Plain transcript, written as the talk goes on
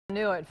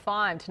New at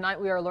 5 tonight,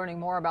 we are learning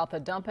more about the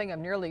dumping of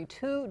nearly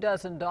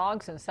 24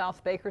 dogs in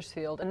South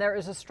Bakersfield, and there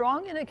is a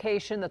strong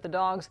indication that the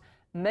dogs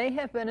may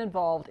have been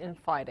involved in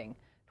fighting.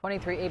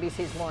 23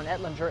 ABC's Lauren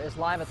Etlinger is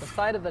live at the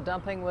site of the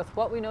dumping with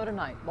what we know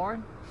tonight.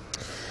 Lauren?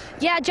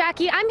 Yeah,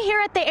 Jackie, I'm here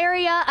at the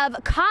area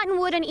of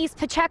Cottonwood and East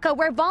Pacheco,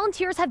 where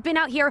volunteers have been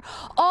out here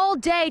all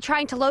day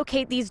trying to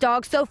locate these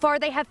dogs. So far,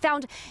 they have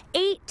found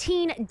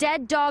 18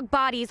 dead dog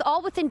bodies,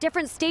 all within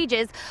different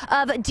stages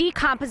of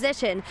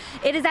decomposition.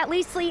 It is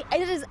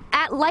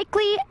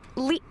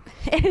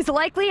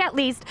likely at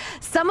least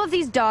some of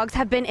these dogs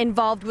have been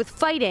involved with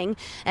fighting,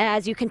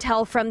 as you can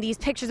tell from these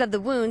pictures of the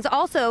wounds.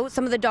 Also,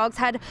 some of the dogs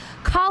had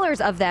collars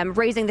of them,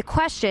 raising the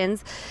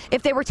questions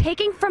if they were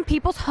taken from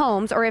people's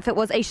homes or if it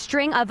was a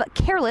string of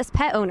careless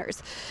pet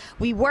owners.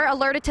 We were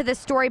alerted to this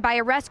story by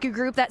a rescue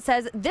group that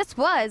says this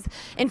was,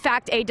 in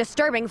fact, a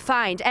disturbing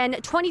find.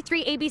 And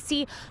 23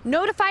 ABC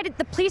notified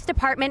the police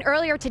department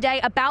earlier today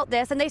about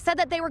this, and they said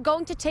that they were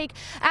going to take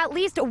at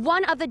least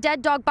one of the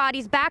dead dog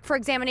bodies back for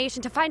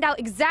examination to find out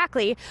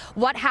exactly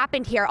what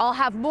happened here. I'll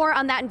have more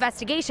on that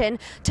investigation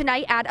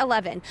tonight at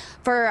 11.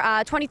 For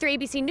 23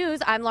 ABC News,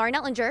 I'm Lauren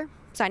Etlinger,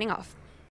 signing off.